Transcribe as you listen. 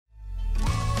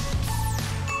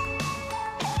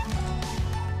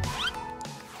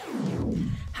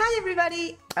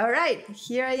everybody! Alright,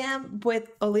 here I am with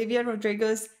Olivia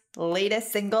Rodrigo's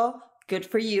latest single, Good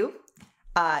For You.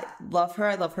 I love her,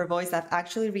 I love her voice. I've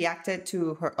actually reacted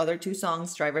to her other two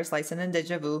songs, Driver's License and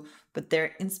Deja Vu, but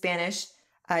they're in Spanish.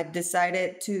 I've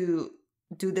decided to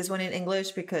do this one in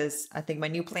English because I think my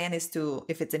new plan is to,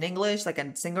 if it's in English, like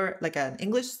a singer, like an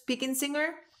English speaking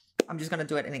singer, I'm just gonna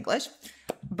do it in English.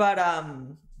 But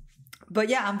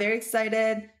yeah, I'm very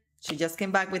excited. She just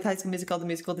came back with High School Musical, the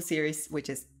musical, the series, which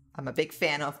is, I'm a big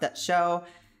fan of that show.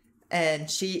 And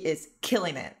she is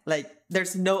killing it. Like,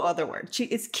 there's no other word. She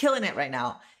is killing it right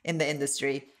now in the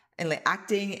industry and like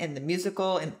acting and the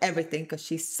musical and everything because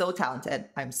she's so talented.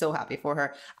 I'm so happy for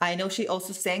her. I know she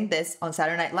also sang this on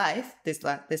Saturday Night Live this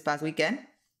past weekend.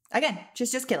 Again,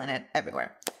 she's just killing it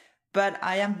everywhere. But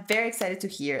I am very excited to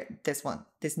hear this one,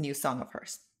 this new song of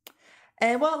hers.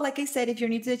 And well, like I said, if you're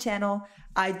new to the channel,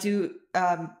 I do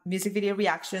music video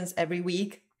reactions every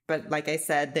week. But like I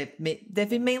said, they've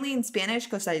been mainly in Spanish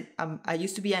because I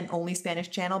used to be an only Spanish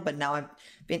channel, but now I've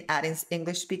been adding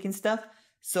English speaking stuff.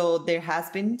 So there has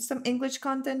been some English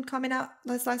content coming out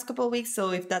this last couple of weeks.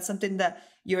 So if that's something that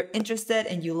you're interested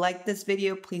and you like this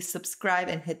video, please subscribe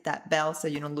and hit that bell so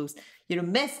you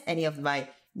don't miss any of my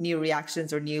new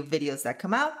reactions or new videos that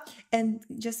come out. And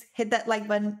just hit that like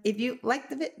button if you like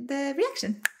the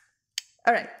reaction.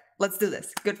 All right, let's do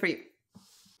this. Good for you.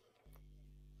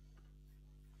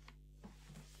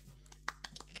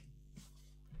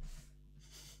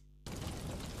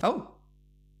 Oh.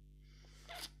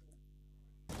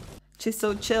 She's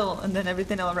so chill, and then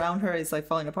everything around her is like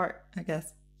falling apart, I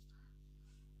guess.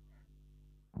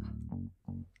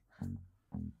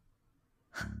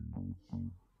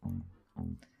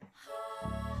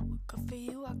 Good for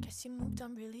you, I guess you moved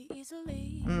on really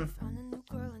easily. Found a new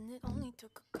girl and it only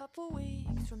took a couple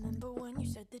weeks. Remember when you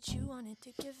said that you wanted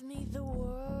to give me the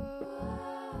world?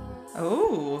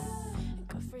 Oh.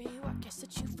 Good for you, I guess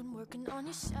that you've been working on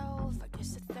yourself. I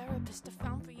guess the therapist I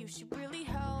found for you should really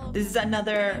help. This is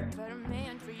another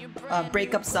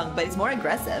breakup song, but it's more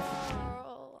aggressive.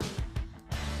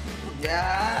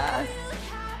 Yes.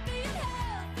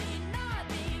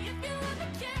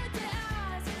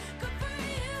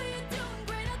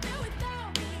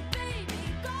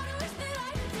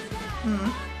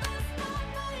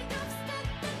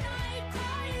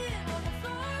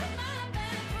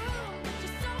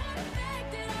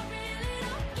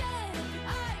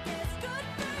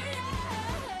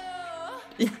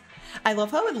 Yeah, I love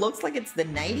how it looks like it's the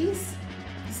 90s.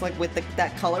 It's like with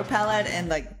that color palette and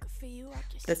like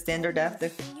the standard def, the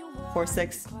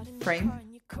 4:6 frame.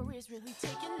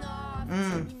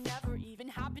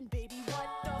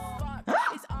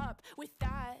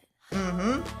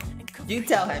 You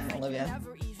tell him, Olivia.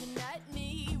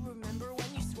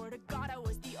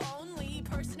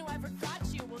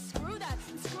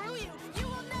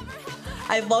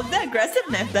 I love the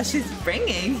aggressiveness that she's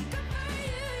bringing.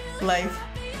 Like,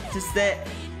 just the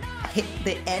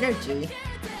energy.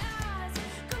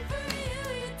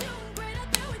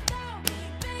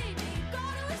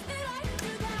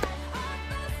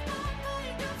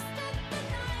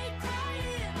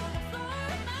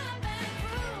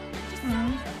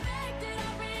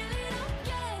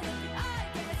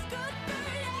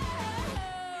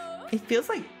 It feels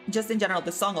like, just in general,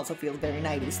 the song also feels very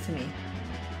 90s to me.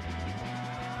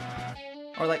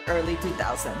 Or like early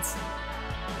 2000s.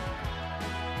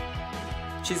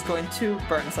 She's going to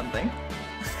burn something.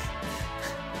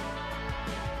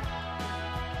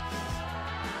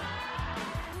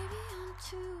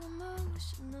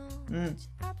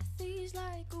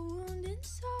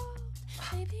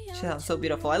 She sounds so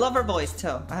beautiful. I love her voice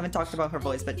too. I haven't talked about her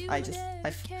voice, but I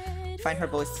find her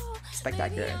voice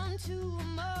spectacular.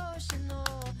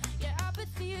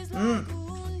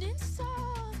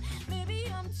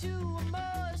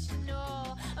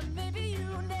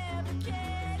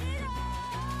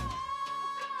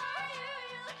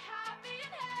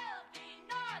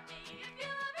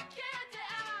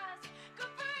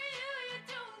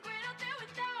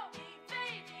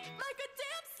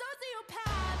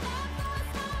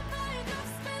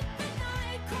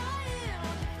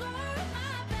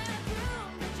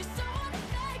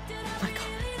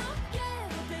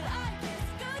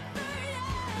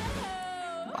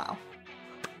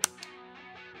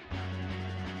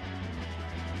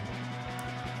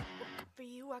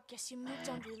 I guess you moved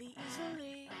on really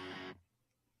easily.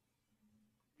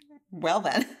 Well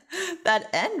then, that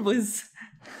end was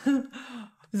a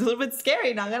little bit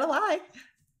scary, not gonna lie.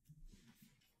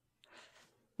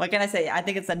 What can I say? I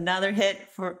think it's another hit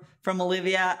from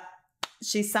Olivia.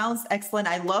 She sounds excellent.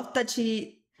 I love that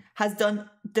she has done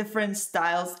different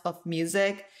styles of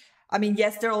music. I mean,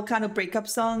 yes, they're all kind of breakup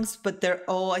songs, but they're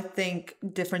all, I think,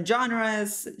 different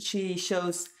genres. She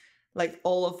shows like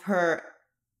all of her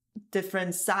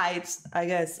different sides, I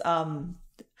guess, to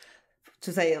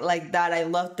say it like that. I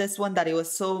love this one, that it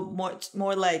was so much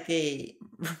more like a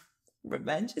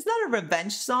revenge. It's not a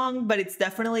revenge song, but it's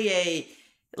definitely a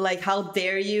like, how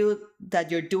dare you that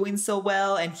you're doing so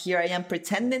well, and here I am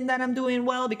pretending that I'm doing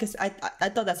well, because I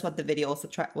thought that's what the video also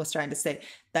was trying to say,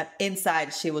 that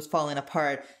inside she was falling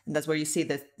apart, and that's where you see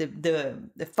the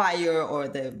fire or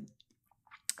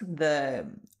the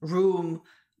room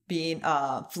being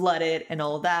flooded and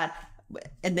all that,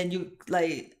 and then you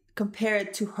like compare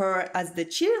it to her as the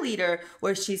cheerleader,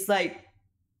 where she's like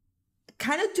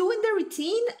kind of doing the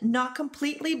routine, not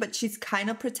completely, but she's kind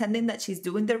of pretending that she's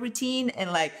doing the routine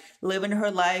and like living her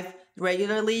life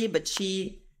regularly, but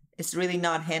she is really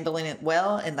not handling it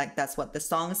well. And like, that's what the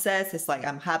song says. It's like,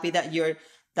 I'm happy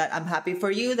I'm happy for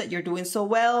you that you're doing so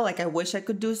well. Like, I wish I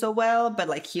could do so well, but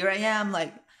like, here I am,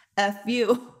 like, F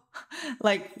you.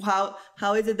 Like,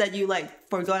 how is it that you like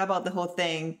forgot about the whole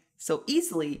thing so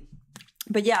easily?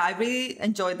 But yeah, I really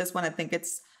enjoyed this one. I think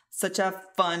it's such a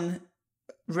fun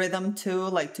rhythm too,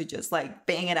 like to just like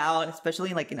bang it out,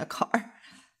 especially like in a car.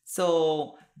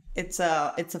 So it's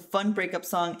a fun breakup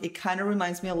song. It kind of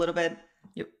reminds me a little bit,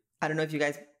 I don't know if you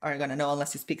guys are gonna know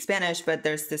unless you speak Spanish, but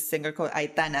there's this singer called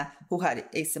Aitana who had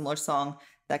a similar song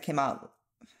that came out,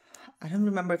 I don't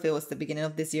remember if it was the beginning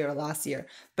of this year or last year,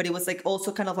 but it was like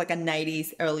also kind of like a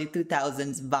 90s early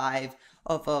 2000s vibe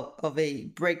of a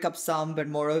breakup song, but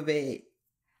more of a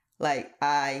like,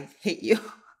 I hate you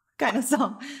kind of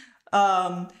song.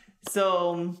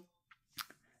 So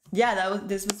yeah,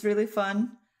 this was really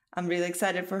fun. I'm really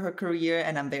excited for her career,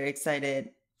 and I'm very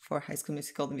excited for High School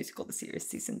Musical, the musical, the series,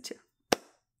 season 2.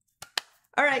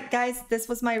 All right, guys, this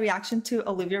was my reaction to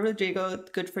Olivia Rodrigo,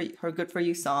 Good For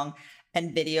You song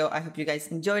and video. I hope you guys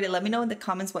enjoyed it. Let me know in the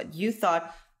comments what you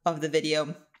thought of the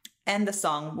video and the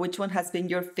song. Which one has been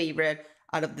your favorite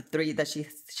out of the 3 that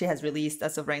she has released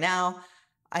as of right now?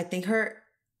 I think her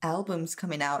album's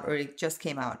coming out, or it just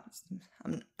came out.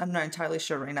 I'm not entirely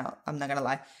sure right now, I'm not gonna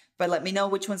lie, but let me know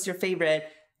which one's your favorite.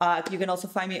 You can also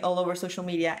find me all over social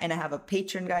media, and I have a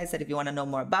Patreon, guys, that if you want to know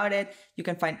more about it, you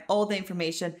can find all the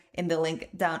information in the link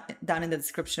down in the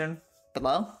description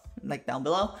below, like down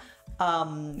below.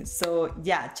 So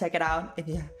yeah, check it out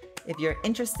if you're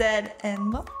interested.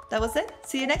 And well, that was it.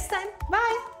 See you next time.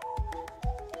 Bye.